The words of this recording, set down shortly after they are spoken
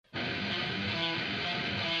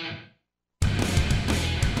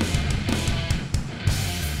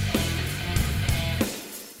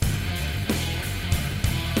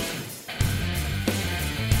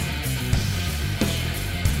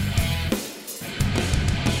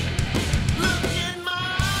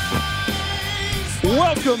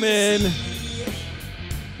Welcome in.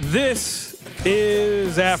 This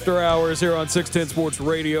is After Hours here on 610 Sports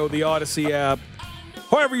Radio, the Odyssey app.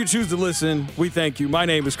 However you choose to listen, we thank you. My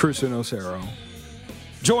name is Christian Osero.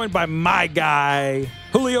 Joined by my guy,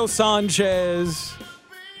 Julio Sanchez,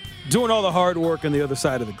 doing all the hard work on the other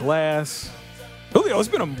side of the glass. Julio, it's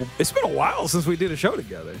been a while since we did a show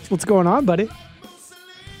together. What's going on, buddy?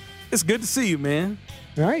 It's good to see you, man.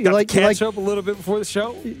 All right, catch up a little bit before the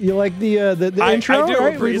show. You like the intro, I do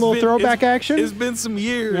right? agree. A little throwback action. It's been some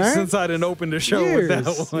years since I didn't open the show with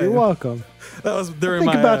that one. You're welcome. That was during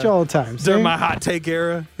Think about you all the time. During my hot take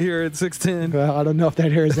era here at 610. Well, I don't know if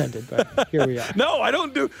that era has ended, but here we are. No, I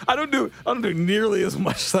don't do nearly as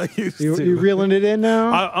much as I used to. You reeling it in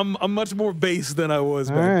now? I'm much more base than I was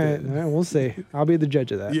back then. All right, we'll see. I'll be the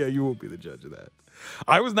judge of that. Yeah, you will be the judge of that.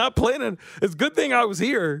 I was not planning. It's a good thing I was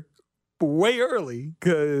here way early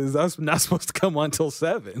because I was not supposed to come on until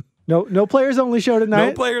 7. No players only show tonight.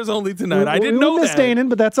 No players only tonight. I didn't know that. Staining,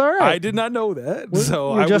 but that's all right. I did not know that.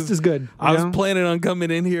 We're just as good. I was planning on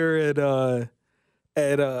coming in here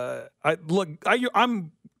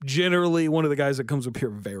I'm generally one of the guys that comes up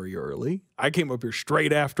here very early. I came up here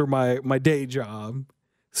straight after my day job.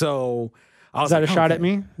 So I was Is that a shot at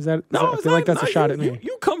me? I feel like that's a shot at me.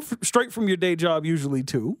 You come straight from your day job usually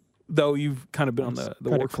too. Though you've kind of been on the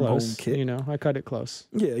work from home kit. You know, I cut it close.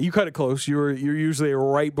 Yeah, you cut it close. You're usually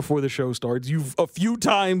right before the show starts. You've a few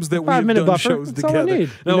times that we've done buffer. shows That's together.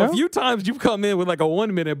 All I need, a few times you've come in with like a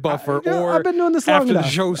 1-minute buffer or I've been doing this long after enough.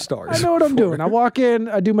 the show starts. I know what I'm doing. I walk in,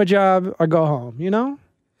 I do my job, I go home, you know?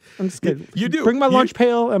 I'm just good. You do. Bring my lunch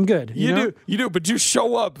pail, I'm good. You do, but you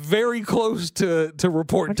show up very close to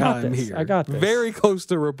report time here. I got this. Very close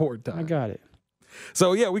to report time. I got it.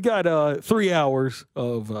 So yeah, we got 3 hours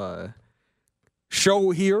of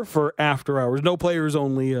show here for After Hours. No players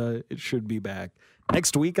only. It should be back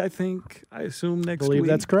next week, I think. I assume next week. I believe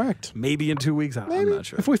that's correct. Maybe in 2 weeks. I'm not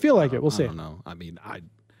sure. If we feel like it, we'll see. I don't know. I mean,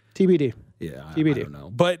 TBD. Yeah, TBD. I don't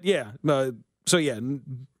know. But yeah, so yeah,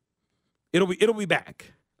 it'll be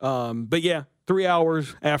back. But yeah, 3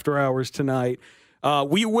 hours After Hours tonight.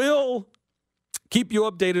 We will keep you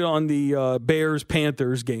updated on the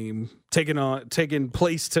Bears-Panthers game taking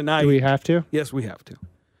place tonight. Do we have to? Yes, we have to.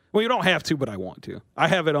 Well, you don't have to, but I want to. I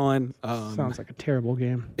have it on. Sounds like a terrible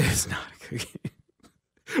game. It's not a good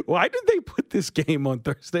game. Why did they put this game on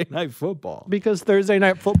Thursday Night Football? Because Thursday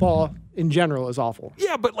Night Football in general is awful.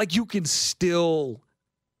 Yeah, but like you can still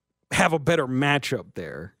have a better matchup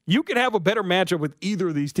there. You can have a better matchup with either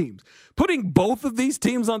of these teams. Putting both of these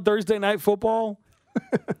teams on Thursday Night Football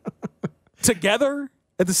together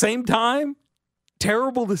at the same time,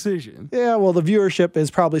 terrible decision. Yeah, well, the viewership is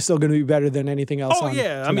probably still going to be better than anything else. On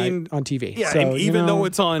TV. Yeah, so, and even though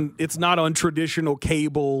it's not on traditional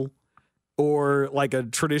cable or like a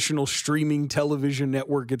traditional streaming television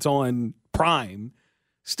network, it's on Prime.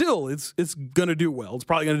 Still, it's going to do well. It's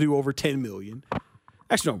probably going to do over 10 million.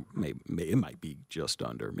 Actually, no, maybe it might be just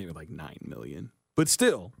under, maybe like 9 million. But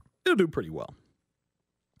still, it'll do pretty well.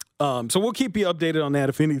 So we'll keep you updated on that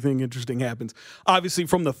if anything interesting happens. Obviously,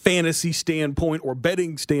 from the fantasy standpoint or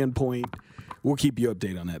betting standpoint, we'll keep you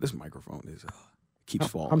updated on that. This microphone keeps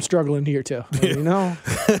falling. I'm struggling here too. You know,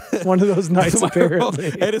 one of those nights apparently.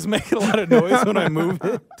 It is making a lot of noise when I move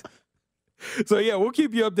it. So yeah, we'll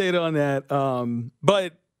keep you updated on that.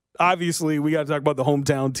 But obviously, we got to talk about the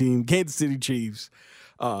hometown team, Kansas City Chiefs,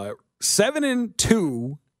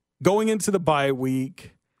 7-2 going into the bye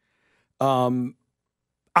week.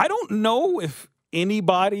 I don't know if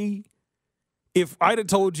I'd have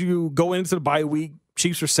told you going into the bye week,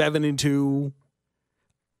 Chiefs are 7-2.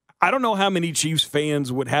 I don't know how many Chiefs fans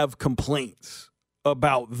would have complaints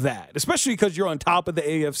about that, especially because you're on top of the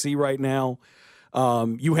AFC right now.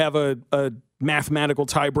 You have a mathematical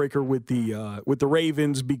tiebreaker with the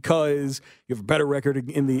Ravens because you have a better record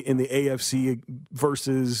in the AFC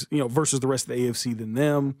versus the rest of the AFC than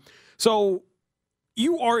them. So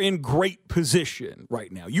you are in great position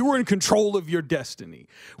right now. You are in control of your destiny,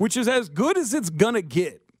 which is as good as it's going to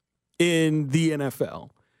get in the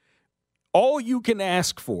NFL. All you can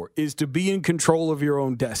ask for is to be in control of your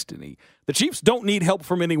own destiny. The Chiefs don't need help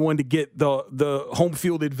from anyone to get the home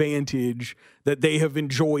field advantage that they have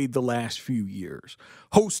enjoyed the last few years,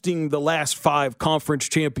 hosting the last 5 conference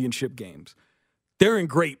championship games. They're in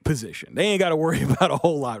great position. They ain't got to worry about a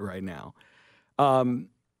whole lot right now. And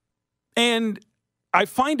I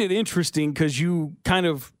find it interesting because you kind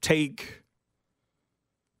of take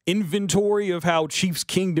inventory of how Chiefs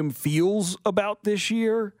Kingdom feels about this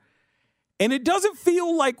year. And it doesn't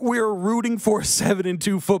feel like we're rooting for a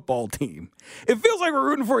 7-2 football team. It feels like we're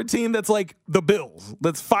rooting for a team that's like the Bills,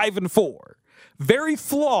 that's 5-4. Very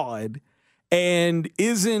flawed and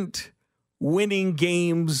isn't winning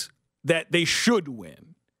games that they should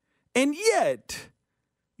win. And yet,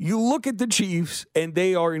 you look at the Chiefs and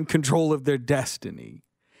they are in control of their destiny.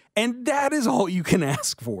 And that is all you can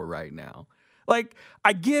ask for right now. Like,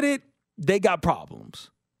 I get it. They got problems.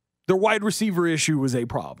 Their wide receiver issue was a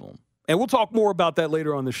problem. And we'll talk more about that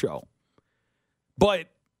later on the show. But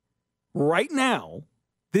right now,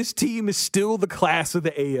 this team is still the class of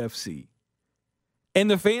the AFC. And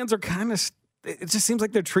the fans are kind of, it just seems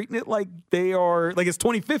like they're treating it like they are, like it's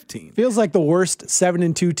 2015. Feels like the worst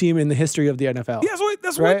 7-2 team in the history of the NFL.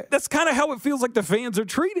 Yeah, that's kind of how it feels like the fans are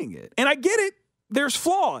treating it. And I get it. There's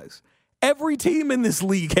flaws. Every team in this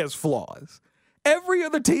league has flaws. Every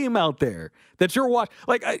other team out there that you're watching,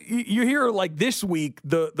 like you hear, like this week,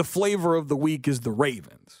 the flavor of the week is the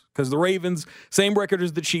Ravens, because the Ravens, same record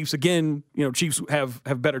as the Chiefs. Again, Chiefs have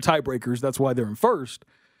better tiebreakers. That's why they're in first.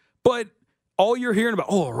 But all you're hearing about,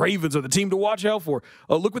 Ravens are the team to watch out for.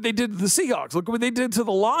 Oh, look what they did to the Seahawks. Look what they did to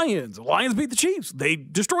the Lions. The Lions beat the Chiefs. They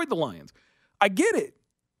destroyed the Lions. I get it.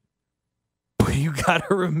 But you got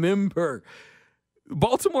to remember,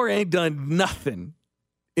 Baltimore ain't done nothing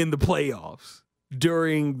in the playoffs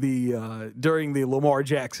during the Lamar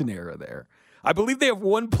Jackson era there. I believe they have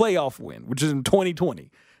one playoff win, which is in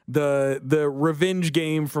 2020. The revenge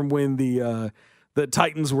game from when the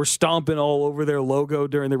Titans were stomping all over their logo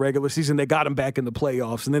during the regular season. They got them back in the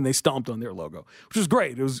playoffs, and then they stomped on their logo, which was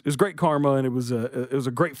great. It was great karma, and it was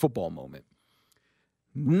a great football moment.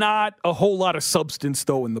 Not a whole lot of substance,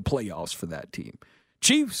 though, in the playoffs for that team.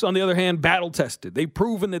 Chiefs, on the other hand, battle-tested. They've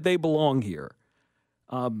proven that they belong here.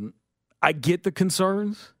 I get the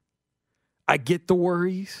concerns. I get the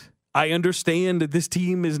worries. I understand that this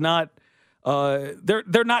team is not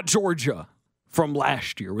they're not Georgia from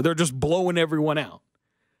last year, where they're just blowing everyone out.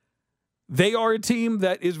 They are a team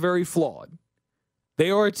that is very flawed.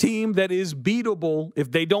 They are a team that is beatable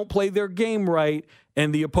if they don't play their game right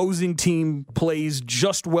and the opposing team plays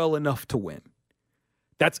just well enough to win.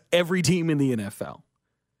 That's every team in the NFL.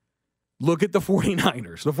 Look at the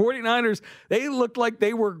 49ers. The 49ers, they looked like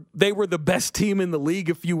they were the best team in the league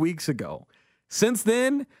a few weeks ago. Since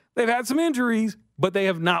then, they've had some injuries, but they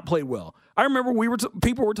have not played well. I remember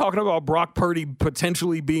people were talking about Brock Purdy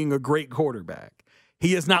potentially being a great quarterback.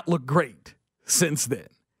 He has not looked great since then.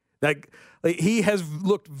 Like he has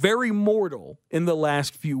looked very mortal in the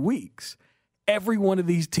last few weeks. Every one of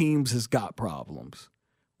these teams has got problems.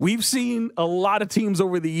 We've seen a lot of teams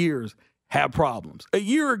over the years have problems. A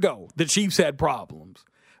year ago, the Chiefs had problems.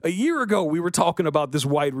 A year ago, we were talking about this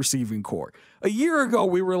wide receiving core. A year ago,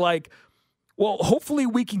 we were like, well, hopefully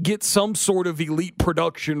we can get some sort of elite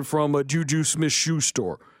production from a Juju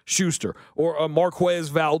Smith-Schuster or a Marquez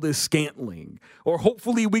Valdez-Scantling. Or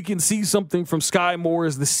hopefully we can see something from Sky Moore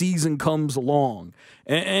as the season comes along.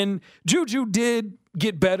 And Juju did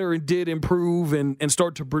get better and did improve and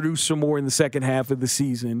start to produce some more in the second half of the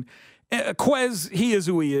season. Quez, he is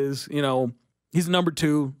who he is. He's number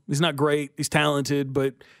 2. He's not great. He's talented,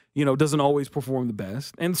 but doesn't always perform the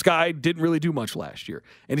best. And Sky didn't really do much last year.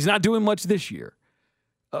 And he's not doing much this year.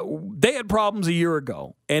 They had problems a year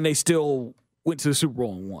ago, and they still went to the Super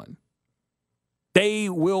Bowl and won. They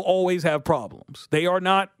will always have problems. They are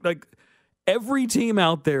not, like, every team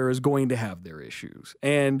out there is going to have their issues.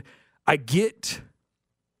 And I get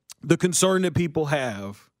the concern that people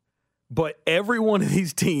have, but every one of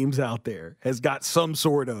these teams out there has got some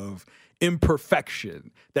sort of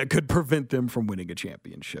imperfection that could prevent them from winning a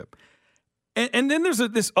championship. And then there's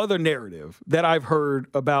this other narrative that I've heard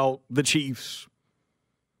about the Chiefs.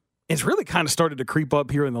 It's really kind of started to creep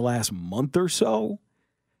up here in the last month or so.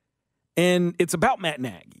 And it's about Matt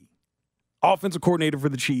Naggy, offensive coordinator for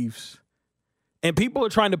the Chiefs. And people are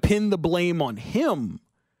trying to pin the blame on him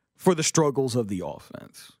for the struggles of the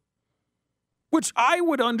offense, which I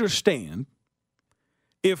would understand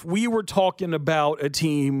if we were talking about a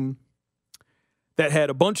team that had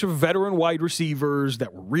a bunch of veteran wide receivers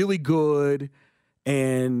that were really good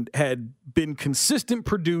and had been consistent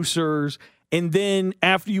producers. And then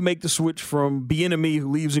after you make the switch from Bieniemy, who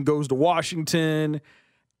leaves and goes to Washington,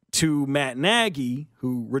 to Matt Naggy,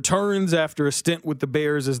 who returns after a stint with the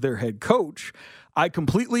Bears as their head coach, I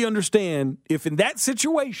completely understand if in that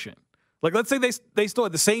situation, like, let's say they still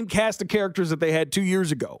had the same cast of characters that they had 2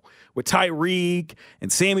 years ago with Tyreek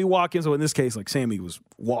and Sammy Watkins. Well, in this case, like, Sammy was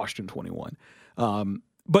washed in 21.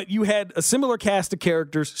 But you had a similar cast of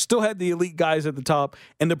characters, still had the elite guys at the top,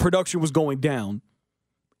 and the production was going down.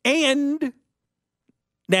 And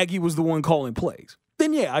Naggy was the one calling plays.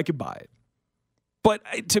 Then, yeah, I could buy it.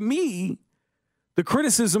 But to me, the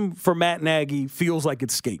criticism for Matt Naggy feels like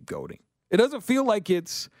it's scapegoating. It doesn't feel like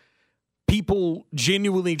it's people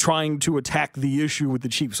genuinely trying to attack the issue with the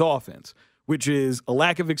Chiefs offense, which is a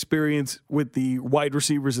lack of experience with the wide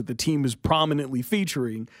receivers that the team is prominently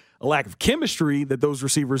featuring, a lack of chemistry that those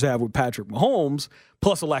receivers have with Patrick Mahomes,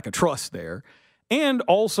 plus a lack of trust there. And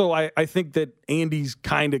also, I think that Andy's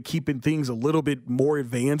kind of keeping things a little bit more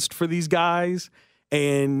advanced for these guys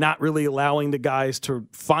and not really allowing the guys to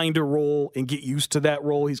find a role and get used to that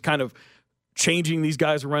role. He's kind of changing these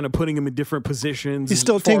guys around and putting them in different positions. He's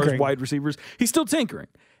still tinkering. As wide receivers. He's still tinkering.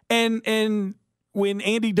 And when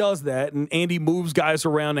Andy does that and Andy moves guys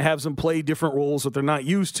around and has them play different roles that they're not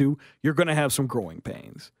used to, you're going to have some growing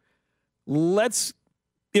pains.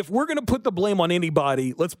 If we're going to put the blame on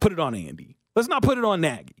anybody, let's put it on Andy. Let's not put it on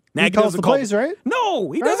Nagy. He calls the plays, right?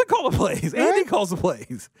 No, he doesn't call the plays. Right? Andy calls the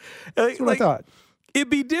plays. That's what I thought. It'd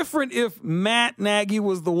be different if Matt Nagy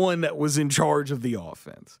was the one that was in charge of the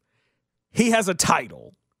offense. He has a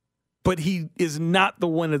title, but he is not the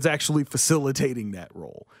one that's actually facilitating that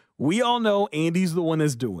role. We all know Andy's the one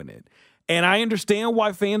that's doing it. And I understand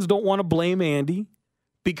why fans don't want to blame Andy,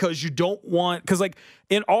 because you don't want, because like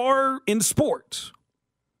in sports,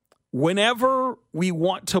 whenever we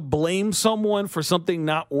want to blame someone for something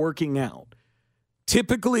not working out,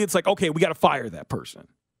 typically it's like, okay, we got to fire that person.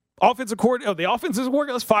 Offensive coordinator, the offense isn't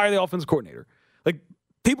working, let's fire the offensive coordinator. Like,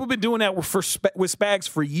 people have been doing that with Spags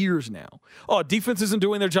for years now. Oh, defense isn't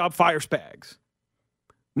doing their job, fire Spags.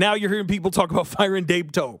 Now you're hearing people talk about firing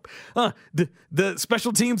Dave Tope. The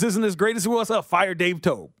special teams isn't as great as it was, fire Dave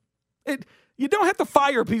Tope. You don't have to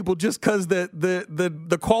fire people just because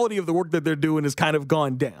the quality of the work that they're doing has kind of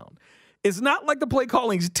gone down. It's not like the play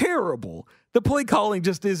calling is terrible. The play calling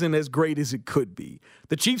just isn't as great as it could be.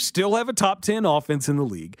 The Chiefs still have a top 10 offense in the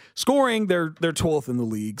league. Scoring, they're 12th in the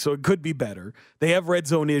league, so it could be better. They have red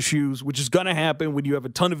zone issues, which is going to happen when you have a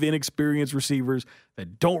ton of inexperienced receivers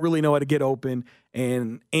that don't really know how to get open,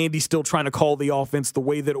 and Andy's still trying to call the offense the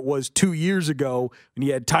way that it was 2 years ago when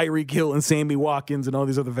you had Tyreek Hill and Sammy Watkins and all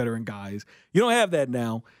these other veteran guys. You don't have that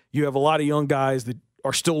now. You have a lot of young guys that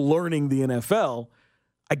are still learning the NFL.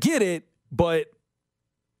 I get it, but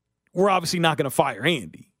we're obviously not going to fire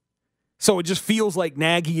Andy. So it just feels like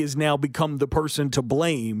Nagy has now become the person to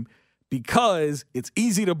blame because it's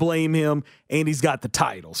easy to blame him and he's got the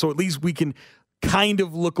title. So at least we can kind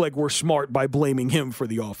of look like we're smart by blaming him for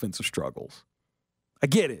the offensive struggles. I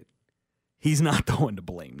get it. He's not the one to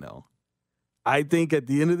blame, though. I think at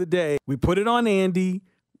the end of the day, we put it on Andy.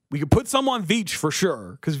 We could put some on Veach for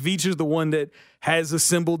sure, because Veach is the one that has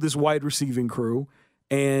assembled this wide receiving crew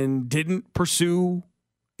and didn't pursue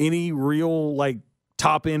any real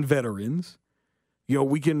top end veterans. You know,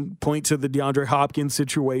 we can point to the DeAndre Hopkins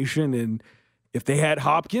situation, and if they had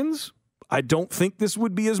Hopkins, I don't think this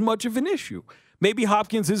would be as much of an issue. Maybe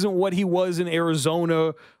Hopkins isn't what he was in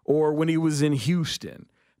Arizona or when he was in Houston.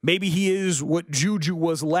 Maybe he is what Juju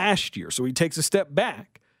was last year, so he takes a step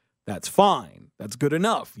back. That's fine. That's good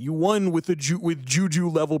enough. You won with Juju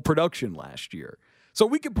level production last year. So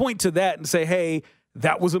we could point to that and say, hey,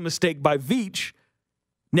 that was a mistake by Veach.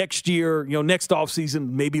 Next year, next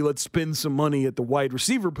offseason, maybe let's spend some money at the wide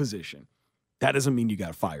receiver position. That doesn't mean you got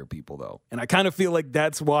to fire people, though. And I kind of feel like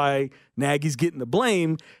that's why Nagy's getting the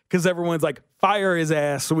blame, because everyone's like, fire his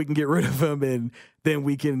ass so we can get rid of him, and then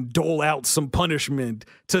we can dole out some punishment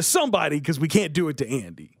to somebody because we can't do it to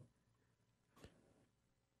Andy.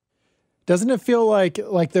 Doesn't it feel like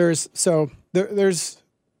there's so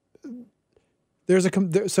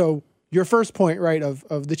your first point, right,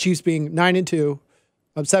 of the Chiefs being 9-2,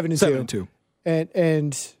 7-2,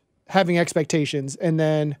 and having expectations, and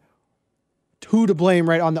then who to blame,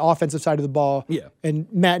 right, on the offensive side of the ball. Yeah. And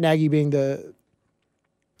Matt Nagy being the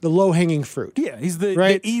low-hanging fruit. Yeah, he's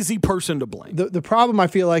the easy person to blame. The problem, I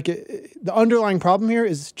feel like, the underlying problem here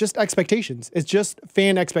is just expectations. It's just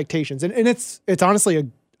fan expectations. And it's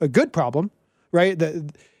honestly a good problem, right?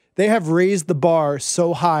 They have raised the bar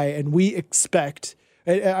so high, and we expect –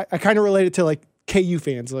 I kind of relate it to, KU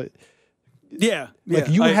fans. Yeah.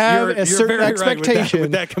 You have a certain expectation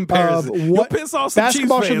with that comparison. Of what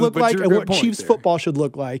basketball should look like and what Chiefs football should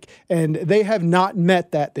look like. And they have not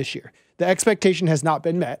met that this year. The expectation has not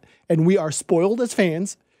been met. And we are spoiled as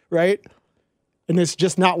fans, right? And it's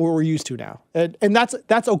just not what we're used to now. And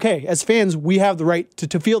that's okay. As fans, we have the right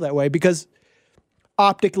to feel that way, because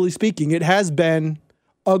optically speaking, it has been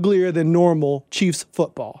uglier than normal Chiefs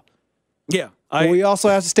football. Yeah. We also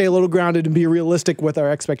have to stay a little grounded and be realistic with our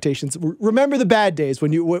expectations. Remember the bad days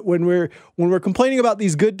when we're complaining about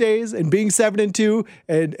these good days and being 7-2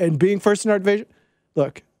 and being first in our division.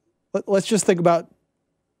 Look, let's just think about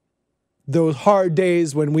those hard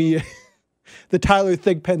days when we, the Tyler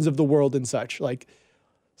Thigpens of the world and such.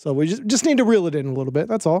 So we just need to reel it in a little bit.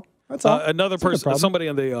 That's all. That's all. Another person, somebody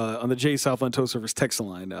on the J Southland Tow Service text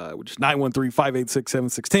line, which is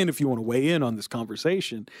 913-586-7610, if you want to weigh in on this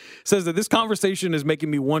conversation, says that this conversation is making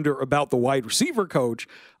me wonder about the wide receiver coach.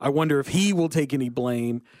 I wonder if he will take any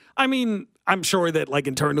blame. I mean, I'm sure that like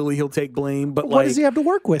internally he'll take blame, but what does he have to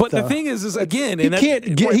work with? But though? The thing is again, he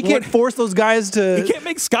can't force those guys to. He can't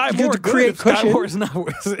make Sky Moore to create Sky Moore's not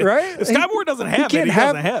right. If Sky Moore doesn't have it. He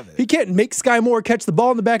doesn't have it. He can't make Sky Moore catch the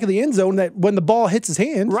ball in the back of the end zone that when the ball hits his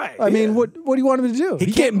hand. Right. I mean, what do you want him to do?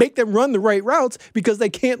 He can't make them run the right routes because they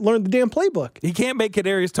can't learn the damn playbook. He can't make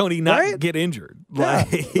Kadarius Toney not get injured. Yeah.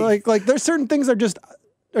 like there's certain things are just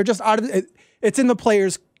out of it. It's in the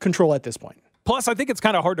player's control at this point. Plus, I think it's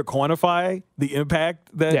kind of hard to quantify the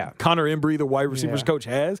impact that Connor Embry, the wide receivers coach,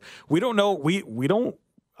 has. We don't know. We don't.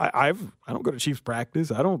 I don't go to Chiefs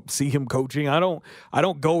practice. I don't see him coaching. I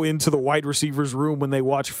don't go into the wide receivers room when they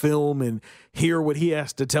watch film and hear what he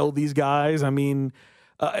has to tell these guys. I mean,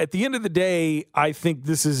 at the end of the day, I think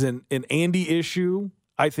this is an Andy issue.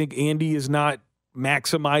 I think Andy is not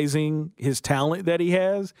maximizing his talent that he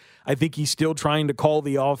has. I think he's still trying to call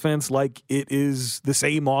the offense like it is the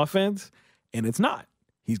same offense. And it's not.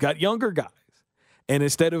 He's got younger guys. And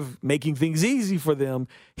instead of making things easy for them,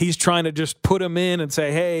 he's trying to just put them in and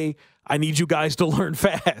say, hey, I need you guys to learn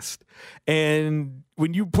fast. And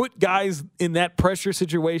when you put guys in that pressure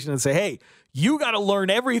situation and say, hey, you got to learn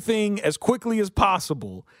everything as quickly as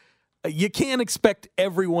possible, you can't expect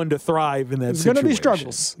everyone to thrive in that situation. There's going to be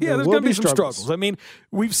struggles. Yeah, there's going to be some struggles. I mean,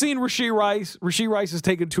 we've seen Rashee Rice. Rashee Rice has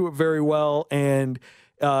taken to it very well. And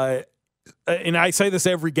I say this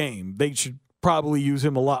every game. They should probably use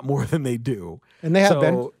him a lot more than they do. And they have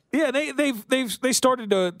been. Yeah, they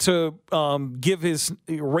started to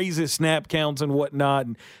raise his snap counts and whatnot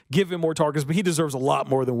and give him more targets, but he deserves a lot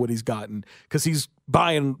more than what he's gotten because he's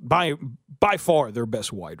by far their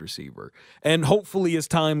best wide receiver. And hopefully as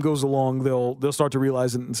time goes along, they'll start to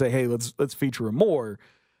realize it and say, hey, let's feature him more.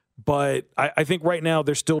 But I think right now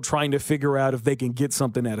they're still trying to figure out if they can get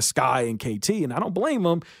something out of Sky and KT, and I don't blame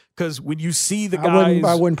them because when you see the guys,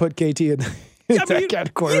 I wouldn't put KT in that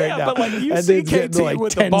category right now. But like you see KT like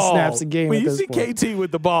with 10 the ball, snaps a game. When you see KT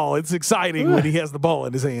with the ball, it's exciting when he has the ball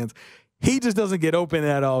in his hands. He just doesn't get open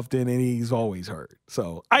that often, and he's always hurt.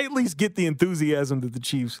 So I at least get the enthusiasm that the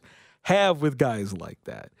Chiefs have with guys like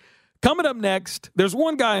that. Coming up next, there's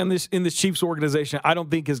one guy in this Chiefs organization I don't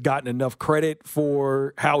think has gotten enough credit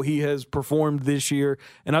for how he has performed this year,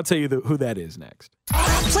 and I'll tell you who that is next.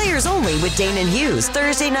 Players Only with Dane and Hughes,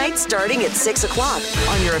 Thursday night starting at 6 o'clock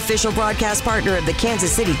on your official broadcast partner of the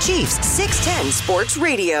Kansas City Chiefs, 610 Sports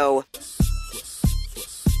Radio.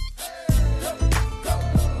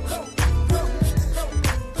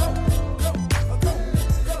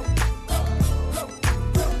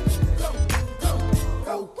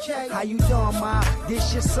 How you doing, ma?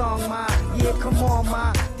 This your song, ma? Yeah, come on,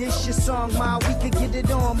 ma. This your song, ma. We could get it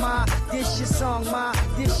on, ma. This your song, ma.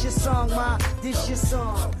 This your song, ma. This your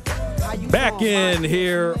song. Back in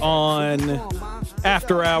here on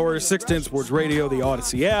After Hours, 610 Sports Radio, the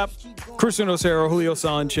Odyssey app. Christian Osero, Julio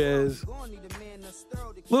Sanchez. A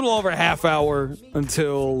little over a half hour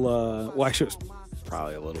until, actually it was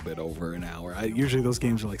probably a little bit over an hour. Usually those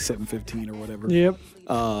games are like 7:15 or whatever. Yep.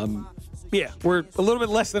 Yeah, we're a little bit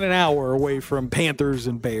less than an hour away from Panthers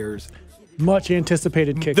and Bears. Much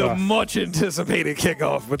anticipated kickoff. The much anticipated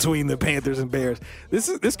kickoff between the Panthers and Bears.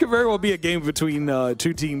 This could very well be a game between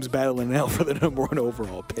two teams battling out for the number one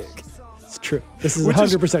overall pick. It's true. This is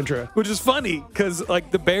 100% true. Which is funny because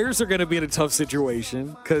like the Bears are going to be in a tough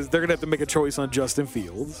situation because they're going to have to make a choice on Justin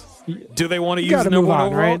Fields. Do they want to use the number one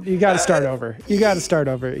overall? Right? You got to start over. You got to start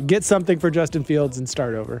over. Get something for Justin Fields and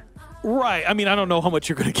start over. Right. I mean, I don't know how much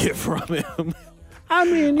you're going to get from him. I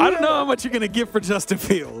mean, I don't know how much you're going to get for Justin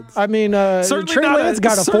Fields. I mean, Trey Lance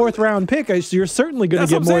got a fourth-round pick. You're certainly going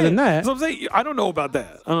to get more than that. That's what I'm saying. I don't know about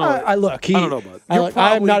that. I don't know about that.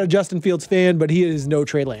 I'm not a Justin Fields fan, but he is no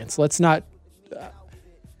Trey Lance. Let's not.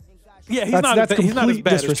 Yeah, he's not as bad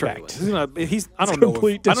disrespect. as Trey Lance. I don't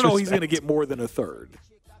know he's going to get more than a third.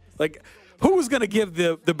 Like, who's going to give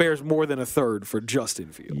the Bears more than a third for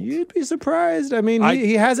Justin Fields? You'd be surprised. I mean,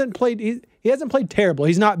 he hasn't played. He hasn't played terrible.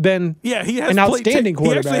 He's not been an outstanding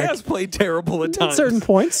quarterback. He actually has played terrible at times. At certain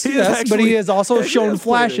points, yes, but he has also shown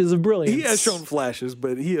flashes of brilliance. He has shown flashes,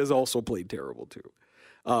 but he has also played terrible too.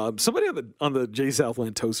 Somebody on the J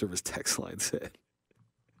Southland Tow Service text line said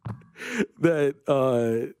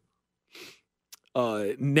that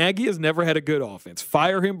Naggy has never had a good offense.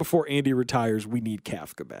 Fire him before Andy retires. We need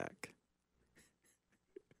Kafka back.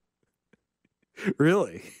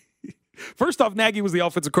 Really? First off, Naggy was the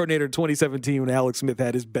offensive coordinator in 2017 when Alex Smith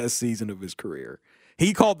had his best season of his career.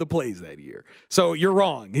 He called the plays that year. So you're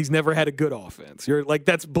wrong. He's never had a good offense. You're like,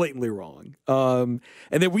 that's blatantly wrong. And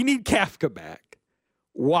then we need Kafka back.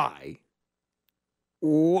 Why?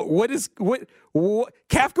 What Kafka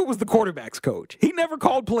was the quarterback's coach. He never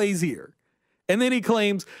called plays here. And then he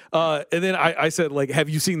claims, and then I said, like, have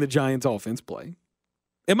you seen the Giants offense play?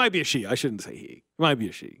 It might be a she. I shouldn't say he. It might be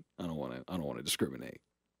a she. I don't want to discriminate.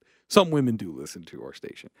 Some women do listen to our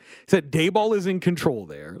station. He said Dayball is in control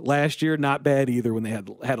there. Last year, not bad either when they had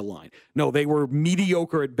a line. No, they were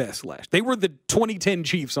mediocre at best They were the 2010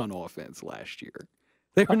 Chiefs on offense last year.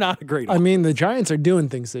 They were not a great offense. I mean, the Giants are doing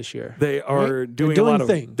things this year. They are doing a lot of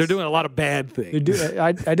things. They're doing a lot of bad things.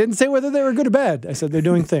 I didn't say whether they were good or bad. I said they're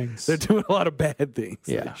doing things. They're doing a lot of bad things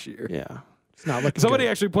this year. Yeah. It's not looking Somebody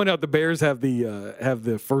good. actually pointed out the Bears have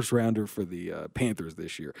the first rounder for the Panthers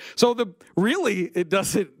this year. So it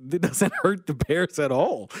doesn't hurt the Bears at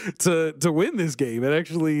all to win this game. It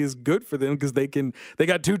actually is good for them because they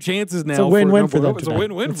got 2 chances now. It's a win-win for them. It's a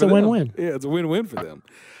win-win. It's a win-win. Yeah, it's a win-win for them.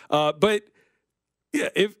 But yeah,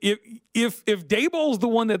 if Dayball's the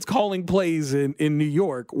one that's calling plays in New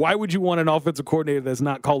York, why would you want an offensive coordinator that's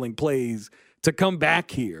not calling plays to come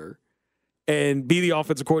back here and be the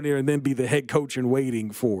offensive coordinator and then be the head coach in waiting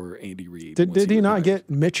for Andy Reid? Did he not get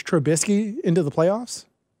Mitch Trubisky into the playoffs?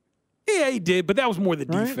 Yeah, he did, but that was more the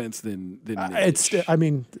defense than Mitch. That's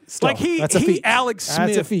a feat. Alex Smith.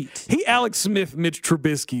 That's a feat. He Alex Smith Mitch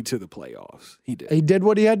Trubisky to the playoffs. He did. He did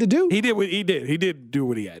what he had to do. He did do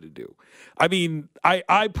what he had to do. I mean,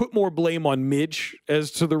 I put more blame on Mitch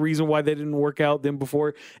as to the reason why they didn't work out than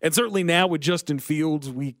before. And certainly now with Justin Fields,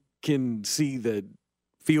 we can see that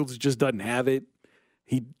Fields just doesn't have it.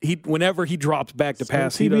 He whenever he drops back to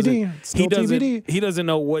pass, he doesn't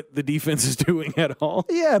know what the defense is doing at all.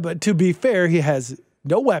 Yeah, but to be fair, he has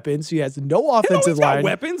no weapons. He has no offensive line. Got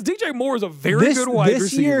weapons. DJ Moore is a very good wide receiver.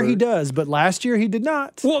 This year he does, but last year he did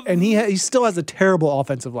not. Well, and he still has a terrible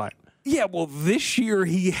offensive line. Yeah, well, this year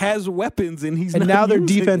he has weapons and he's not now their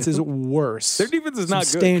using defense them. is worse. Their defense is not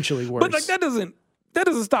substantially worse. But like that doesn't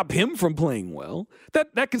stop him from playing well.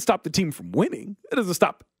 That can stop the team from winning. That doesn't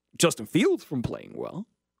stop Justin Fields from playing well.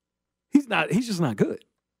 He's just not good.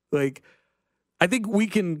 Like, I think we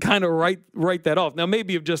can kind of write that off. Now,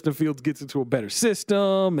 maybe if Justin Fields gets into a better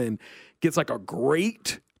system and gets like a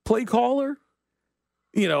great play caller,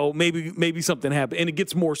 maybe something happens and it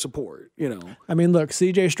gets more support, I mean, look,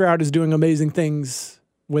 CJ Stroud is doing amazing things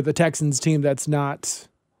with the Texans team that's not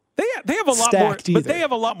They have a lot more, either. but they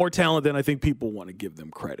have a lot more talent than I think people want to give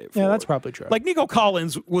them credit for. Yeah, that's probably true. Like Nico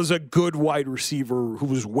Collins was a good wide receiver who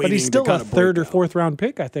was waiting. But he's still to a third or fourth round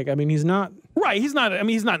pick, I think. I mean, he's not right. He's not. I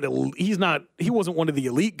mean, he wasn't one of the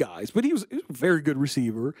elite guys, but he was a very good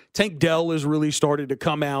receiver. Tank Dell has really started to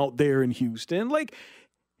come out there in Houston. Like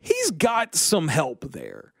he's got some help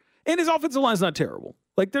there, and his offensive line's not terrible.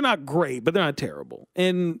 Like they're not great, but they're not terrible.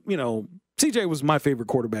 And CJ was my favorite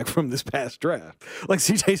quarterback from this past draft. Like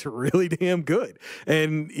CJ's really damn good.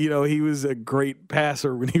 And, he was a great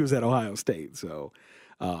passer when he was at Ohio State. So,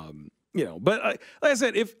 but like I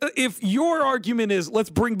said, if your argument is let's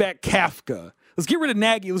bring back Kafka, let's get rid of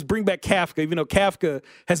Naggy, let's bring back Kafka, even though Kafka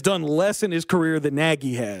has done less in his career than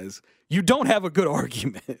Naggy has, you don't have a good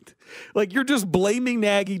argument. Like you're just blaming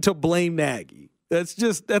Naggy to blame Naggy.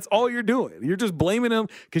 That's all you're doing. You're just blaming him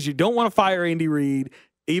because you don't want to fire Andy Reid.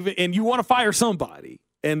 And you want to fire somebody,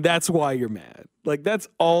 and that's why you're mad. Like, that's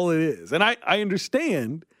all it is. And I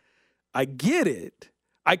understand. I get it.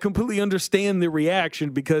 I completely understand the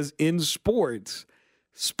reaction because in sports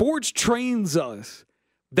trains us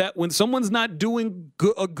that when someone's not doing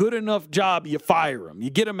a good enough job, you fire them. You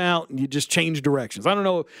get them out, and you just change directions. I don't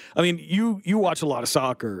know. I mean, you watch a lot of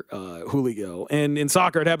soccer, Julio, and in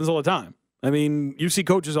soccer it happens all the time. I mean, you see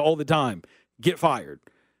coaches all the time get fired.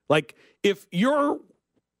 Like, if you're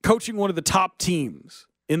coaching one of the top teams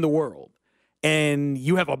in the world and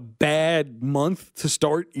you have a bad month to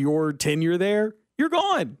start your tenure there, you're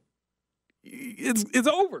gone. It's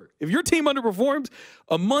over. If your team underperforms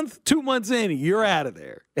a month, 2 months in, you're out of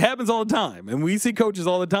there. It happens all the time. And we see coaches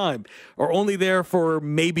all the time are only there for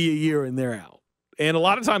maybe a year and they're out. And a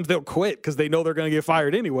lot of times they'll quit because they know they're going to get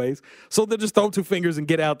fired anyways. So they'll just throw 2 fingers and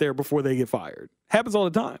get out there before they get fired. Happens all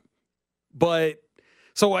the time. But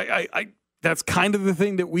so I that's kind of the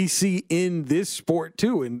thing that we see in this sport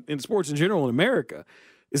too, in sports in general in America,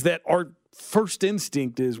 is that our first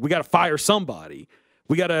instinct is we got to fire somebody.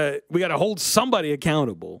 We gotta hold somebody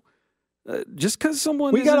accountable. Just because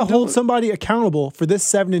someone we got to hold somebody accountable for this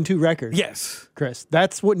 7-2 record. Yes, Chris,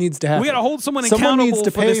 that's what needs to happen. We got to hold someone accountable needs to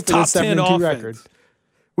for pay this for top 10 7-2 offense. record.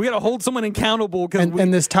 We got to hold someone accountable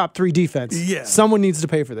and this top 3 defense. Yeah, someone needs to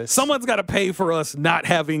pay for this. Someone's got to pay for us not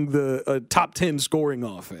having the top 10 scoring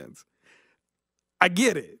offense. I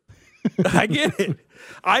get it. I get it.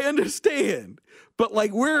 I understand. But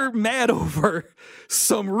like, we're mad over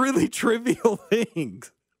some really trivial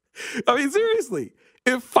things. I mean, seriously,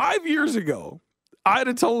 if 5 years ago I'd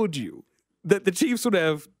have told you that the Chiefs would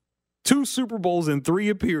have 2 Super Bowls and 3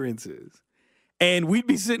 appearances, and we'd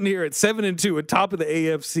be sitting here at 7-2 at top of the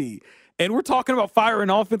AFC, and we're talking about firing an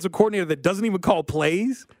offensive coordinator that doesn't even call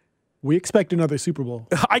plays. We expect another Super Bowl.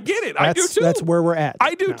 I get it. I do too. That's where we're at.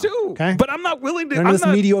 I do now, too. Okay? But I'm not willing to. None of this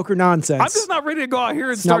mediocre nonsense. I'm just not ready to go out here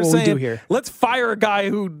and start saying, let's fire a guy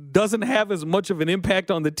who doesn't have as much of an impact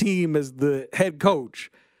on the team as the head coach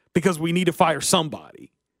because we need to fire somebody.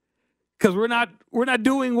 Because we're not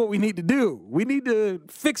doing what we need to do. We need to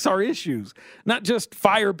fix our issues, not just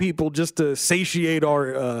fire people just to satiate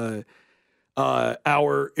our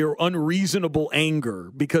unreasonable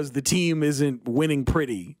anger because the team isn't winning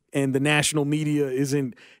pretty and the national media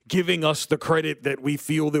isn't giving us the credit that we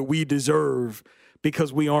feel that we deserve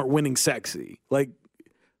because we aren't winning sexy. Like,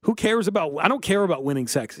 who cares about? I don't care about winning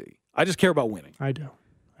sexy. I just care about winning. I do.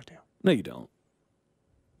 No, you don't.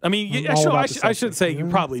 I mean, I should say you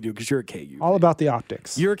probably do because you're a KU fan. All about the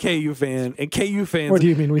optics. You're a KU fan, and KU fans. What do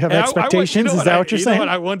you mean? We have expectations? Is that what you're saying? You know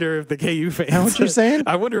what? I wonder if the KU fans. Is that what you're saying?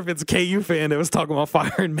 I wonder if it's a KU fan that was talking about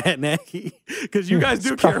firing Matt Nagy because you guys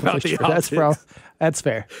do care about the optics. That's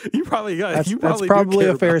fair. You probably got. That's probably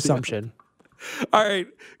a fair assumption. All right,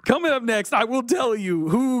 coming up next, I will tell you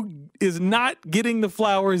who is not getting the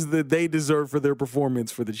flowers that they deserve for their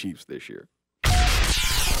performance for the Chiefs this year.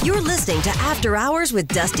 You're listening to After Hours with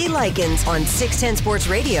Dusty Likens on 610 Sports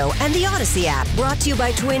Radio and the Odyssey app. Brought to you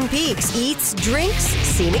by Twin Peaks. Eats, drinks,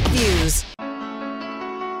 scenic views.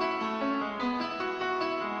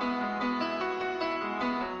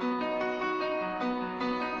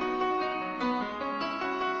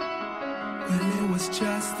 Well, it was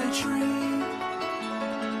just a dream,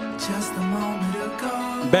 just a moment ago.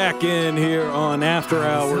 Back in here on After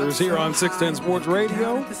Hours, here on 610 Sports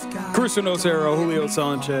Radio. Cristian Ocero, Julio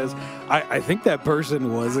Sanchez. I think that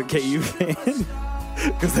person was a KU fan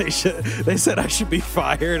because they said I should be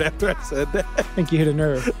fired after I said that. I think you hit a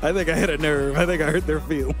nerve. I think I hit a nerve. I think I hurt their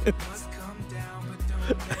feelings.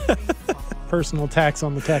 Personal attacks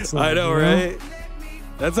on the text line. I know, right?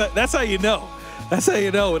 That's how you know. That's how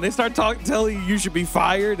you know. When they start telling you should be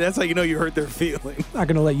fired, that's how you know you hurt their feelings. I'm not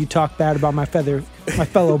going to let you talk bad about my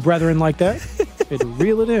fellow brethren like that. It'll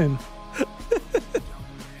reel it in.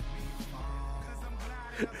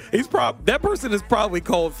 That person has probably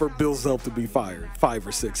called for Bill Self to be fired 5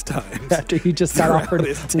 or 6 times. After he just got offered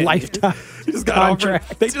lifetime he just got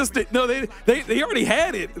contract. Offered. They already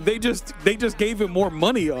had it. They just gave him more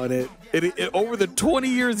money on it. Over the 20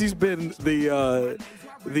 years he's been the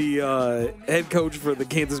head coach for the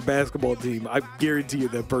Kansas basketball team, I guarantee you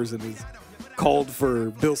that person has called for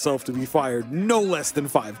Bill Self to be fired no less than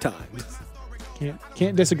 5 times.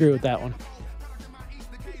 Can't disagree with that one.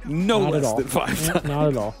 Not less than 5 times. Not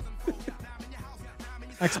at all.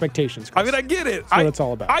 Expectations, Chris. I mean, I get it. That's what it's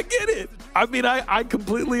all about. I get it. I mean, I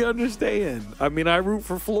completely understand. I mean, I root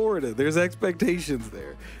for Florida. There's expectations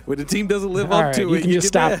there. When the team doesn't live up to it, you can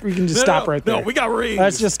stop. You can just stop right there. No, we got rings.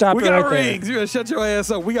 Let's just stop right there. We got rings. You're gonna shut your ass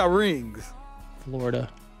up. We got rings. Florida.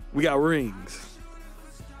 We got rings.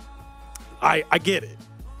 I get it.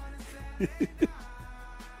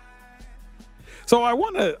 So I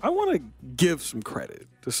want to give some credit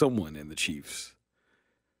to someone in the Chiefs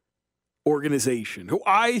organization who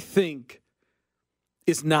I think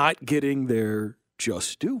is not getting their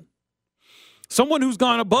just due. Someone who's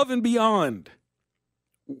gone above and beyond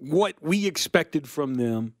what we expected from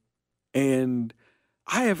them, and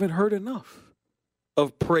I haven't heard enough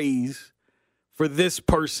of praise for this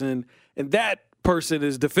person, and that person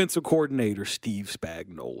is defensive coordinator Steve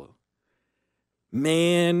Spagnuolo.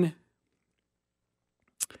 Man,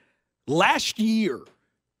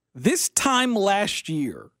 this time last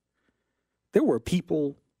year, there were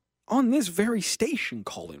people on this very station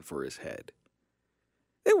calling for his head.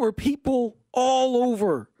 There were people all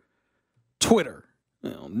over Twitter.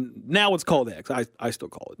 Now it's called X. I still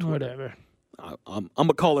call it Twitter. Whatever. I'm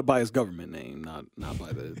gonna call it by his government name, not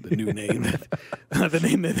by the new name, the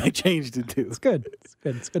name that they changed it to. It's good.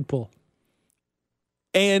 It's a good pull.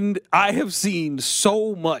 And I have seen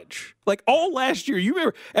so much, like all last year. You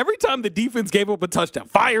remember every time the defense gave up a touchdown,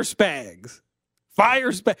 fire Spags. Why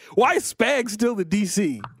is Spags still the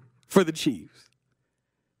DC for the Chiefs?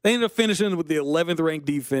 They ended up finishing with the 11th ranked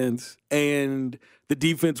defense, and the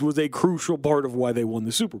defense was a crucial part of why they won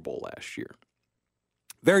the Super Bowl last year.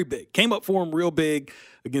 Very big. Came up for him real big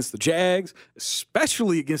against the Jags,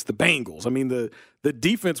 especially against the Bengals. I mean, the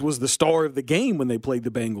defense was the star of the game when they played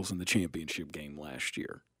the Bengals in the championship game last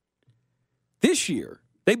year. This year,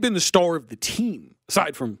 they've been the star of the team,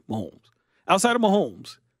 aside from Mahomes. Outside of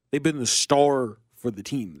Mahomes, they've been the star for the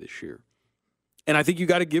team this year. And I think you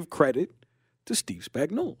got to give credit to Steve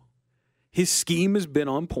Spagnuolo. His scheme has been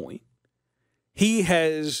on point. He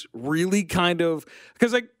has really kind of –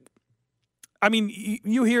 because, like, I mean,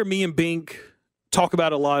 you hear me and Bink talk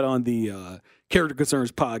about a lot on the Character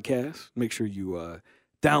Concerns podcast. Make sure you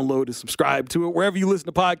download and subscribe to it wherever you listen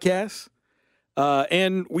to podcasts.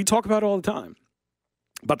 And we talk about it all the time,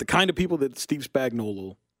 about the kind of people that Steve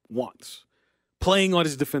Spagnuolo wants, playing on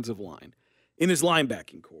his defensive line, in his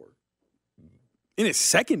linebacking core, in his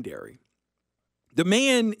secondary. The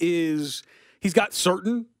man he's got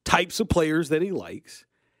certain types of players that he likes,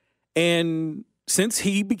 and since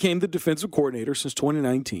he became the defensive coordinator since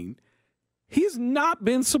 2019, he has not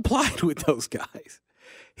been supplied with those guys.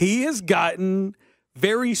 He has gotten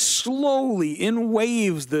very slowly in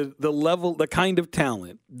waves the level, the kind of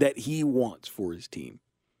talent that he wants for his team.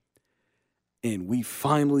 And we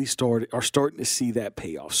finally are starting to see that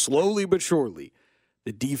pay off. Slowly but surely,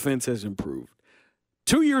 the defense has improved.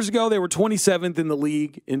 2 years ago, they were 27th in the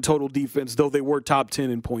league in total defense, though they were top 10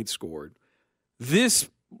 in points scored. This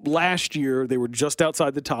last year, they were just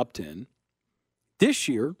outside the top 10. This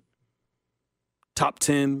year, top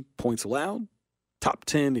 10 points allowed, top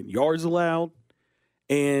 10 in yards allowed.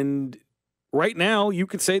 And right now, you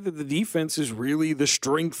could say that the defense is really the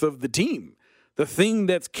strength of the team, the thing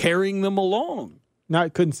that's carrying them along. No, I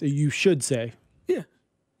couldn't say. You should say. Yeah,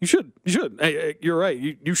 you should. You should. Hey, you're right.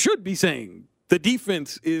 You should be saying the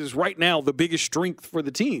defense is right now the biggest strength for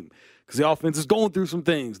the team because the offense is going through some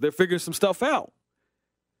things. They're figuring some stuff out.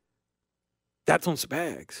 That's on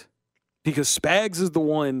Spags, because Spags is the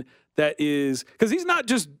one that is, because he's not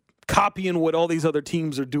just copying what all these other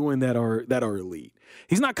teams are doing that are elite.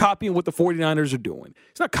 He's not copying what the 49ers are doing.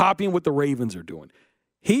 He's not copying what the Ravens are doing.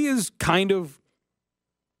 He is kind of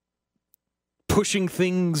pushing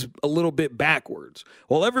things a little bit backwards.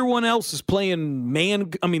 While everyone else is playing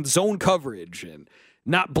zone coverage and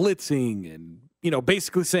not blitzing and,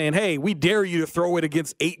 basically saying, hey, we dare you to throw it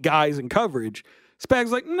against 8 guys in coverage.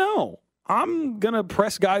 Spags like, no. I'm going to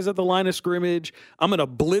press guys at the line of scrimmage. I'm going to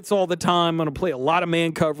blitz all the time. I'm going to play a lot of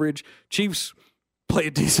man coverage. Chiefs play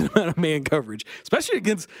a decent amount of man coverage, especially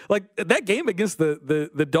against, like, that game against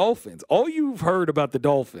the Dolphins. All you've heard about the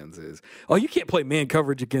Dolphins is, you can't play man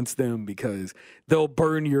coverage against them because they'll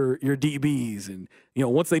burn your DBs. And,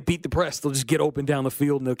 once they beat the press, they'll just get open down the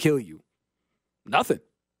field and they'll kill you. Nothing.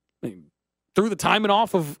 I mean, through the timing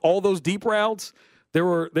off of all those deep routes, there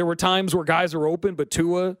were times where guys were open, but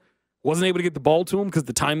Tua wasn't able to get the ball to him because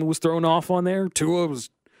the timing was thrown off on there. Tua was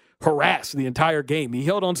harassed the entire game. He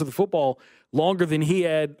held onto the football longer than he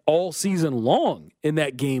had all season long in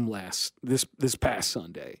that game this past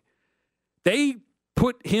Sunday. They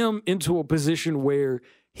put him into a position where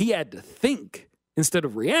he had to think instead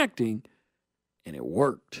of reacting, and it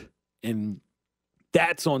worked. And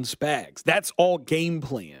that's on Spags. That's all game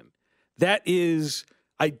plan. That is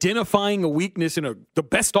identifying a weakness in the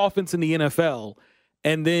best offense in the NFL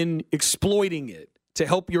and then exploiting it to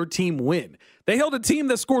help your team win. They held a team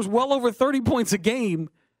that scores well over 30 points a game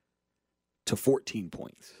to 14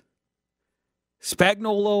 points.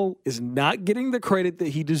 Spagnuolo is not getting the credit that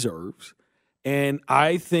he deserves, and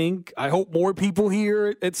I hope more people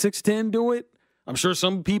here at 610 do it. I'm sure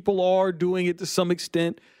some people are doing it to some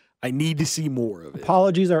extent. I need to see more of it.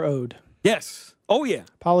 Apologies are owed. Yes. Oh, yeah.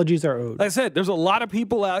 Apologies are owed. Like I said, there's a lot of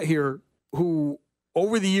people out here who,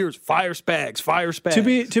 over the years, fire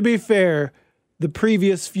Spags. To be fair, the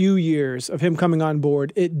previous few years of him coming on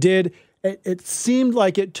board, it seemed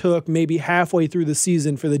like it took maybe halfway through the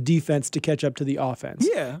season for the defense to catch up to the offense.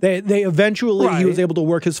 Yeah. They eventually, right. He was able to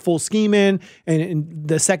work his full scheme in, and in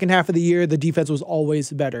the second half of the year, the defense was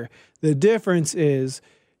always better. The difference is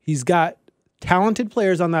he's got talented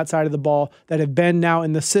players on that side of the ball that have been now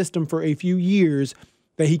in the system for a few years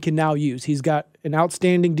that he can now use. He's got an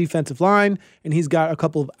outstanding defensive line, and he's got a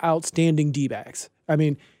couple of outstanding D-backs. I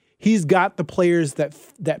mean, he's got the players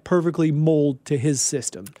that perfectly mold to his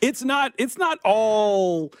system. It's not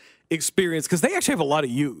all experience, because they actually have a lot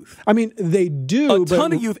of youth. I mean, they do. A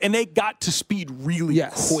ton of youth, and they got to speed really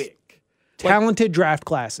quick. Talented draft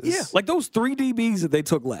classes. Yeah, like those 3 DBs that they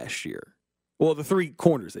took last year. Well, the 3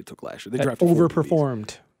 corners they took last year. They drafted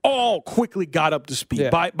overperformed. All quickly got up to speed.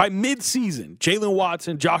 Yeah. By mid-season, Jalen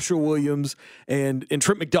Watson, Joshua Williams, and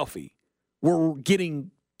Trent McDuffie were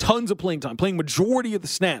getting tons of playing time, playing majority of the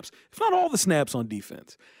snaps, if not all the snaps on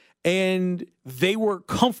defense. And they were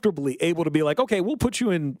comfortably able to be like, okay, we'll put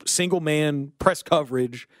you in single man press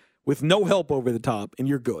coverage with no help over the top, and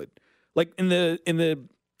you're good. Like in the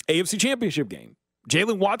AFC Championship game,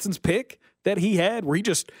 Jalen Watson's pick that he had where he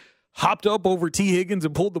just hopped up over T. Higgins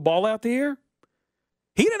and pulled the ball out the air,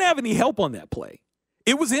 he didn't have any help on that play.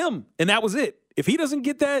 It was him, and that was it. If he doesn't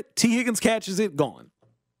get that, T. Higgins catches it, gone.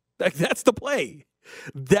 Like, that's the play.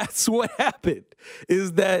 That's what happened,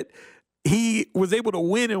 is that he was able to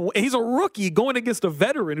win, and he's a rookie going against a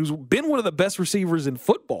veteran who's been one of the best receivers in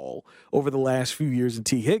football over the last few years in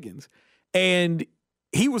T. Higgins, and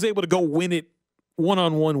he was able to go win it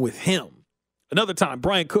one-on-one with him. Another time,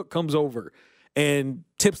 Brian Cook comes over and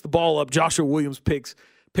tips the ball up. Joshua Williams picks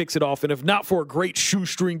it off, and if not for a great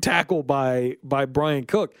shoestring tackle by Brian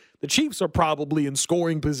Cook, the Chiefs are probably in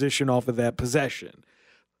scoring position off of that possession.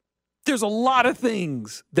 There's a lot of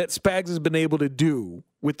things that Spags has been able to do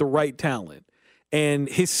with the right talent. And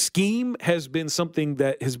his scheme has been something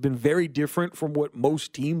that has been very different from what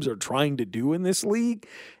most teams are trying to do in this league.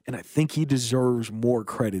 And I think he deserves more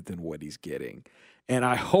credit than what he's getting. And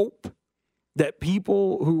I hope that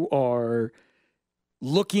people who are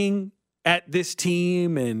looking at this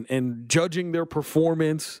team and judging their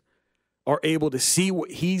performance are able to see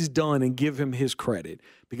what he's done and give him his credit,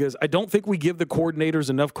 because I don't think we give the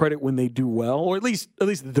coordinators enough credit when they do well, or at least the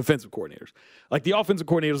defensive coordinators. Like, the offensive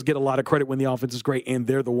coordinators get a lot of credit when the offense is great and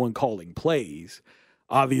they're the one calling plays.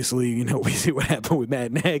 Obviously, we see what happened with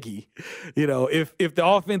Matt Nagy. If the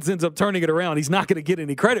offense ends up turning it around, he's not going to get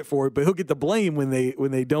any credit for it, but he'll get the blame when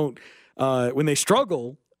they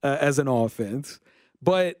struggle as an offense.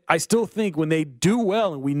 But I still think when they do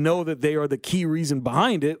well, and we know that they are the key reason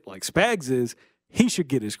behind it, like Spags is, he should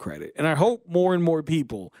get his credit. And I hope more and more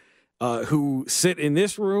people who sit in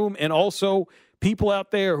this room, and also people out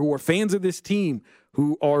there who are fans of this team,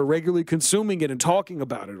 who are regularly consuming it and talking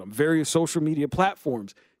about it on various social media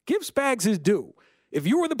platforms, give Spags his due. If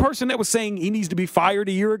you were the person that was saying he needs to be fired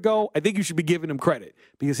a year ago, I think you should be giving him credit,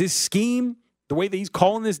 because his scheme, the way that he's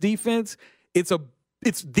calling this defense, it's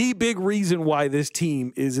the big reason why this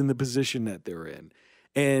team is in the position that they're in.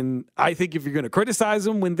 And I think if you're going to criticize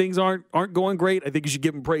them when things aren't going great, I think you should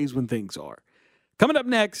give them praise when things are. Coming up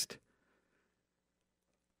next,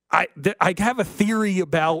 I have a theory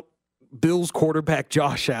about Bills quarterback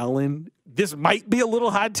Josh Allen. This might be a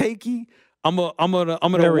little hot takey. I'm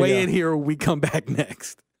gonna weigh it here when we come back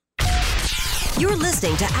next. You're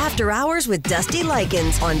listening to After Hours with Dusty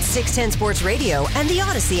Likens on 610 Sports Radio and the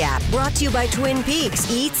Odyssey app. Brought to you by Twin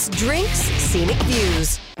Peaks. Eats, drinks, scenic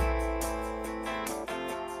views.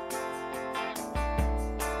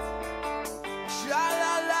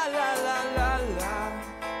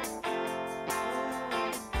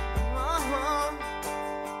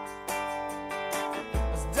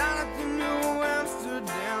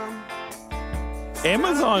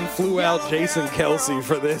 Amazon flew out Jason Kelce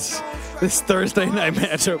for this Thursday night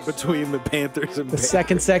matchup between the Panthers and Bears. The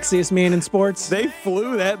second sexiest man in sports. They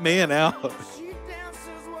flew that man out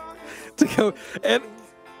to go. And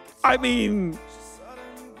I mean,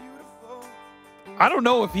 I don't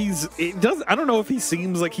know if I don't know if he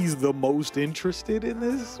seems like he's the most interested in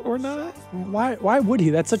this or not. Why would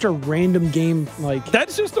he? That's such a random game.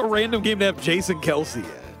 That's just a random game to have Jason Kelce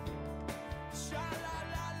at.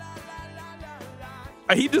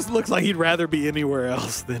 He just looks like he'd rather be anywhere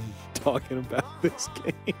else than talking about this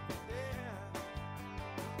game.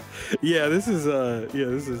 This is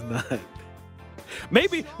not.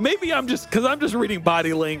 Maybe I'm just reading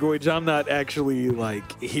body language. I'm not actually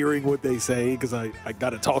hearing what they say, because I got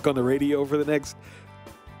to talk on the radio for the next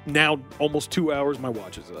now almost 2 hours. My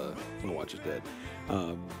watch is dead.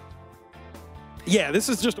 This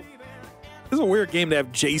is a weird game to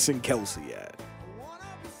have Jason Kelce at.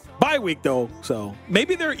 Bye week though, so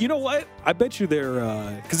maybe they're. You know what? I bet you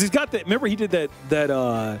they're because he's got that. Remember he did that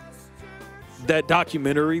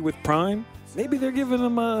documentary with Prime. Maybe they're giving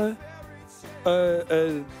him a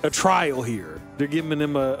trial here. They're giving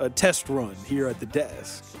him a test run here at the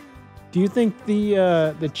desk. Do you think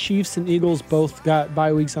the Chiefs and Eagles both got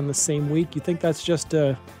bye weeks on the same week? You think that's just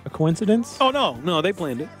a coincidence? Oh no, they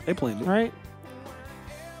planned it. Right.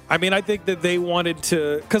 I mean, I think that they wanted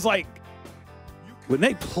to, because when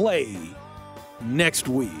they play next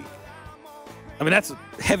week, I mean, that's a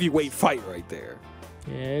heavyweight fight right there.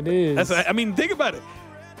 Yeah, it is. Think about it.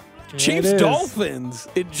 Chiefs-Dolphins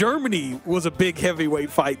in Germany was a big heavyweight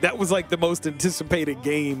fight. That was the most anticipated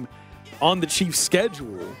game on the Chiefs'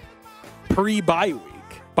 schedule pre-bye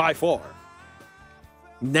week, by far.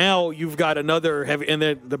 Now you've got another heavy, and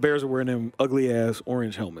then the Bears are wearing them ugly-ass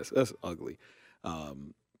orange helmets. That's ugly.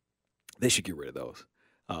 They should get rid of those.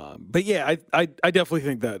 But yeah, I definitely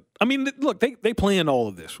think that. I mean, look, they planned all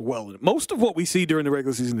of this well. Most of what we see during the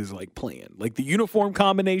regular season is like planned. Like the uniform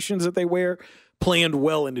combinations that they wear, planned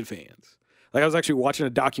well in advance. Like I was actually watching a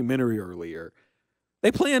documentary earlier.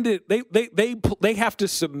 They planned it. They have to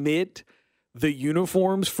submit the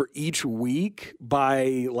uniforms for each week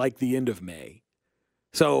by like the end of May.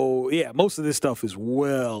 So yeah, most of this stuff is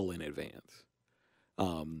well in advance.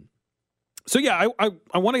 So yeah,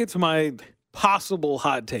 I want to get to my possible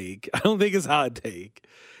hot take. I don't think it's a hot take.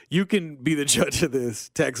 You can be the judge of this,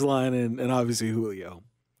 text line and obviously Julio.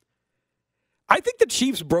 I think the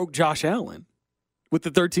Chiefs broke Josh Allen with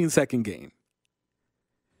the 13-second game.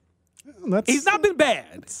 He's not been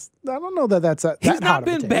bad. I don't know that that's he's not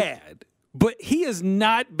been bad, but he has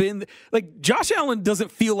not been like Josh Allen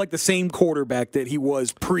doesn't feel like the same quarterback that he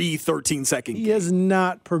was pre-13-second game. He has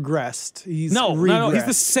not progressed. He's no, he's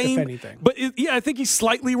the same. If anything. But I think he's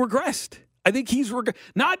slightly regressed. I think he's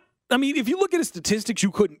not. I mean, if you look at his statistics,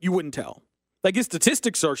 you wouldn't tell. Like his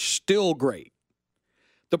statistics are still great.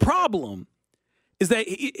 The problem is that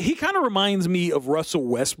he kind of reminds me of Russell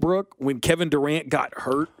Westbrook when Kevin Durant got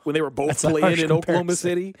hurt when they were both playing in Oklahoma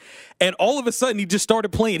City. And all of a sudden, he just started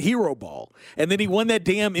playing hero ball. And then he won that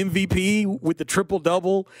damn MVP with the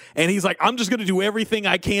triple-double. And he's like, I'm just going to do everything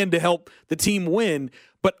I can to help the team win,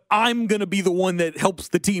 but I'm going to be the one that helps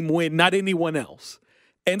the team win, not anyone else.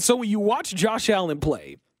 And so when you watch Josh Allen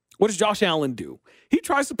play, what does Josh Allen do? He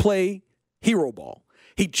tries to play hero ball.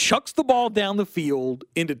 He chucks the ball down the field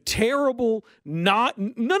into terrible, none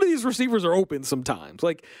of these receivers are open sometimes.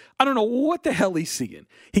 Like, I don't know what the hell he's seeing.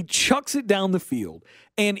 He chucks it down the field,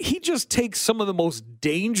 and he just takes some of the most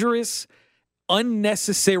dangerous,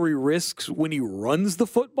 unnecessary risks when he runs the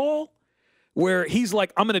football, where he's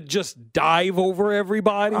like, I'm going to just dive over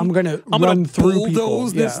everybody. I'm going to run through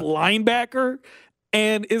bulldoze this linebacker.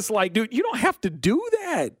 And it's like, dude, you don't have to do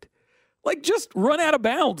that. Like, just run out of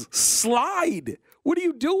bounds. Slide. What are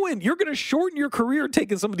you doing? You're going to shorten your career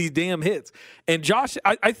taking some of these damn hits. And Josh,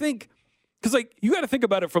 I think, because, like, you got to think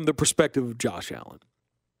about it from the perspective of Josh Allen.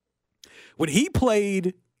 When he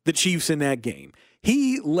played the Chiefs in that game,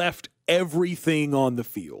 he left everything on the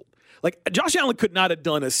field. Like, Josh Allen could not have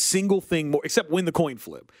done a single thing more except win the coin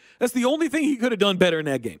flip. That's the only thing he could have done better in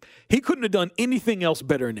that game. He couldn't have done anything else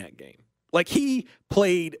better in that game. Like, he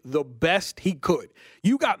played the best he could.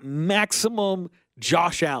 You got maximum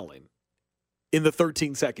Josh Allen in the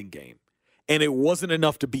 13-second game, and it wasn't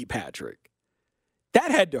enough to beat Patrick. That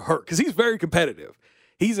had to hurt because he's very competitive.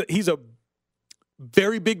 He's a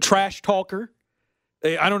very big trash talker.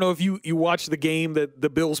 I don't know if you watched the game that the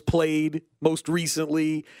Bills played most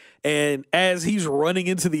recently, and as he's running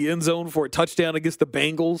into the end zone for a touchdown against the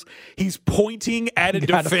Bengals, he's pointing at a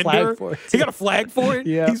defender. He got a flag for it.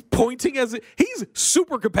 Yeah. He's pointing he's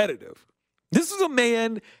super competitive. This is a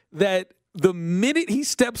man that the minute he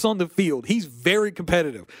steps on the field, he's very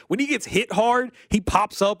competitive. When he gets hit hard, he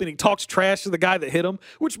pops up and he talks trash to the guy that hit him,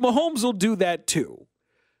 which Mahomes will do that too.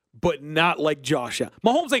 But not like Josh Allen.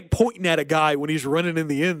 Mahomes ain't pointing at a guy when he's running in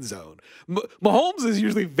the end zone. Mahomes is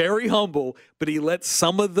usually very humble, but he lets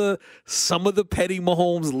some of the petty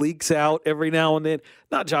Mahomes leaks out every now and then.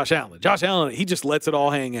 Not Josh Allen. Josh Allen, he just lets it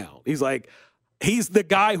all hang out. He's like, he's the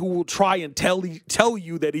guy who will try and tell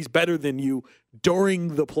you that he's better than you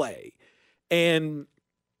during the play. And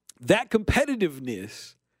that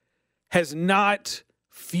competitiveness has not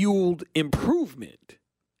fueled improvement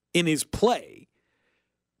in his play.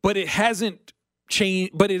 But it hasn't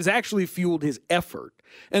changed, but it has actually fueled his effort.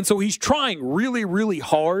 And so he's trying really, really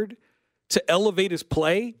hard to elevate his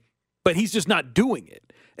play, but he's just not doing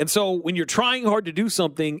it. And so when you're trying hard to do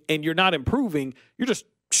something and you're not improving, you're just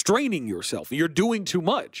straining yourself. You're doing too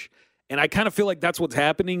much. And I kind of feel like that's what's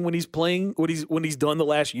happening when he's playing, when he's done the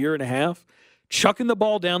last year and a half, chucking the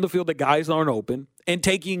ball down the field that guys aren't open and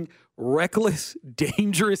taking reckless,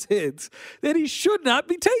 dangerous hits that he should not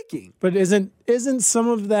be taking. But isn't some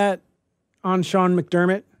of that on Sean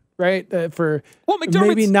McDermott, right?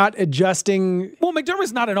 Maybe not adjusting. Well,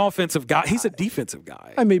 McDermott's not an offensive guy. He's a defensive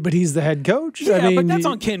guy. I mean, but he's the head coach. Yeah, I mean, but that's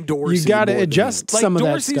on Ken Dorsey. You got to adjust some of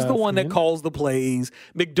that stuff. Dorsey's the one that calls the plays.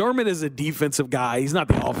 McDermott is a defensive guy. He's not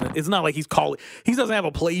the offense. It's not like he's calling. He doesn't have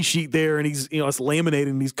a play sheet there, and he's it's laminated,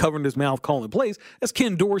 and he's covering his mouth calling plays. That's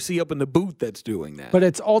Ken Dorsey up in the booth that's doing that. But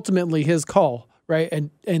it's ultimately his call, right?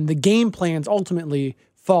 And the game plans ultimately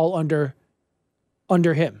fall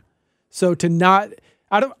under him. So to not.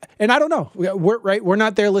 I don't know. We're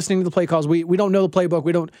not there listening to the play calls. We don't know the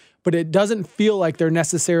playbook. But it doesn't feel like they're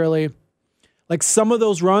necessarily like some of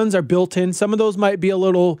those runs are built in. Some of those might be a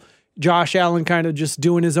little Josh Allen kind of just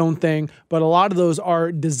doing his own thing, but a lot of those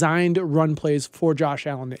are designed run plays for Josh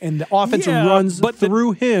Allen, and the offense runs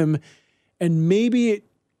through him, and maybe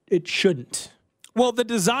it shouldn't. Well, the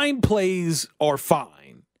design plays are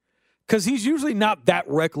fine because he's usually not that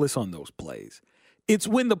reckless on those plays. It's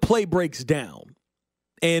when the play breaks down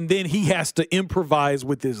and then he has to improvise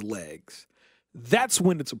with his legs. That's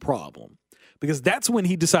when it's a problem because that's when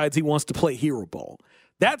he decides he wants to play hero ball.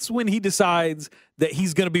 That's when he decides that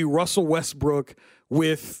he's going to be Russell Westbrook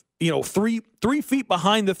with, 3 feet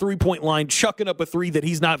behind the three-point line, chucking up a three that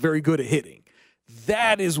he's not very good at hitting.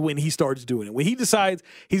 That is when he starts doing it. When he decides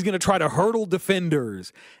he's going to try to hurdle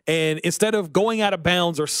defenders, and instead of going out of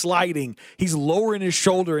bounds or sliding, he's lowering his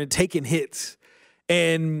shoulder and taking hits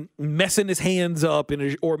and messing his hands up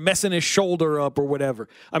or messing his shoulder up or whatever.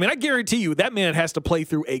 I mean, I guarantee you that man has to play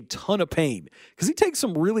through a ton of pain because he takes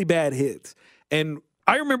some really bad hits. And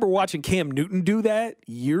I remember watching Cam Newton do that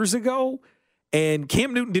years ago, and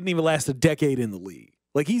Cam Newton didn't even last a decade in the league.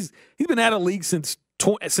 Like he's been out of the league since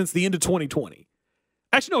the end of 2020.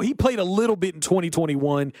 Actually, no, he played a little bit in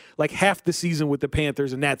 2021, like half the season with the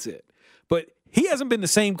Panthers, and that's it. But he hasn't been the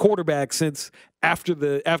same quarterback since after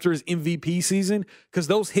his MVP season because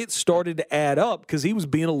those hits started to add up because he was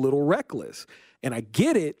being a little reckless. And I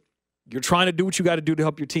get it. You're trying to do what you got to do to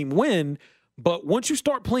help your team win. But once you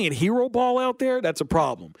start playing hero ball out there, that's a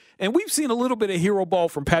problem. And we've seen a little bit of hero ball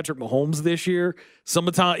from Patrick Mahomes this year.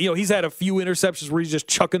 Sometimes, he's had a few interceptions where he's just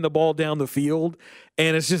chucking the ball down the field,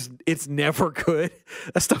 and it's never good.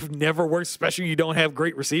 That stuff never works, especially when you don't have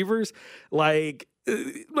great receivers. Like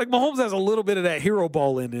Mahomes has a little bit of that hero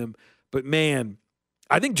ball in him. But, man,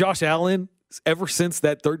 I think Josh Allen, ever since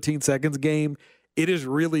that 13 seconds game, it has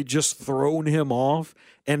really just thrown him off.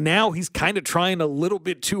 And now he's kind of trying a little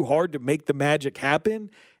bit too hard to make the magic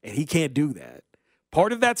happen, and he can't do that.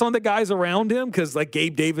 Part of that's on the guys around him because, like,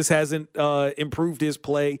 Gabe Davis hasn't improved his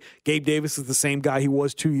play. Gabe Davis is the same guy he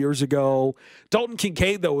was 2 years ago. Dalton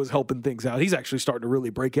Kincaid, though, is helping things out. He's actually starting to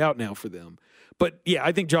really break out now for them. But, yeah,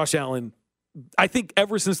 I think Josh Allen,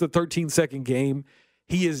 ever since the 13-second game,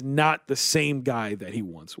 he is not the same guy that he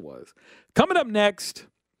once was. Coming up next,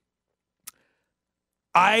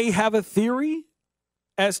 I have a theory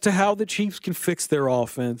as to how the Chiefs can fix their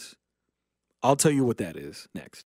offense. I'll tell you what that is next.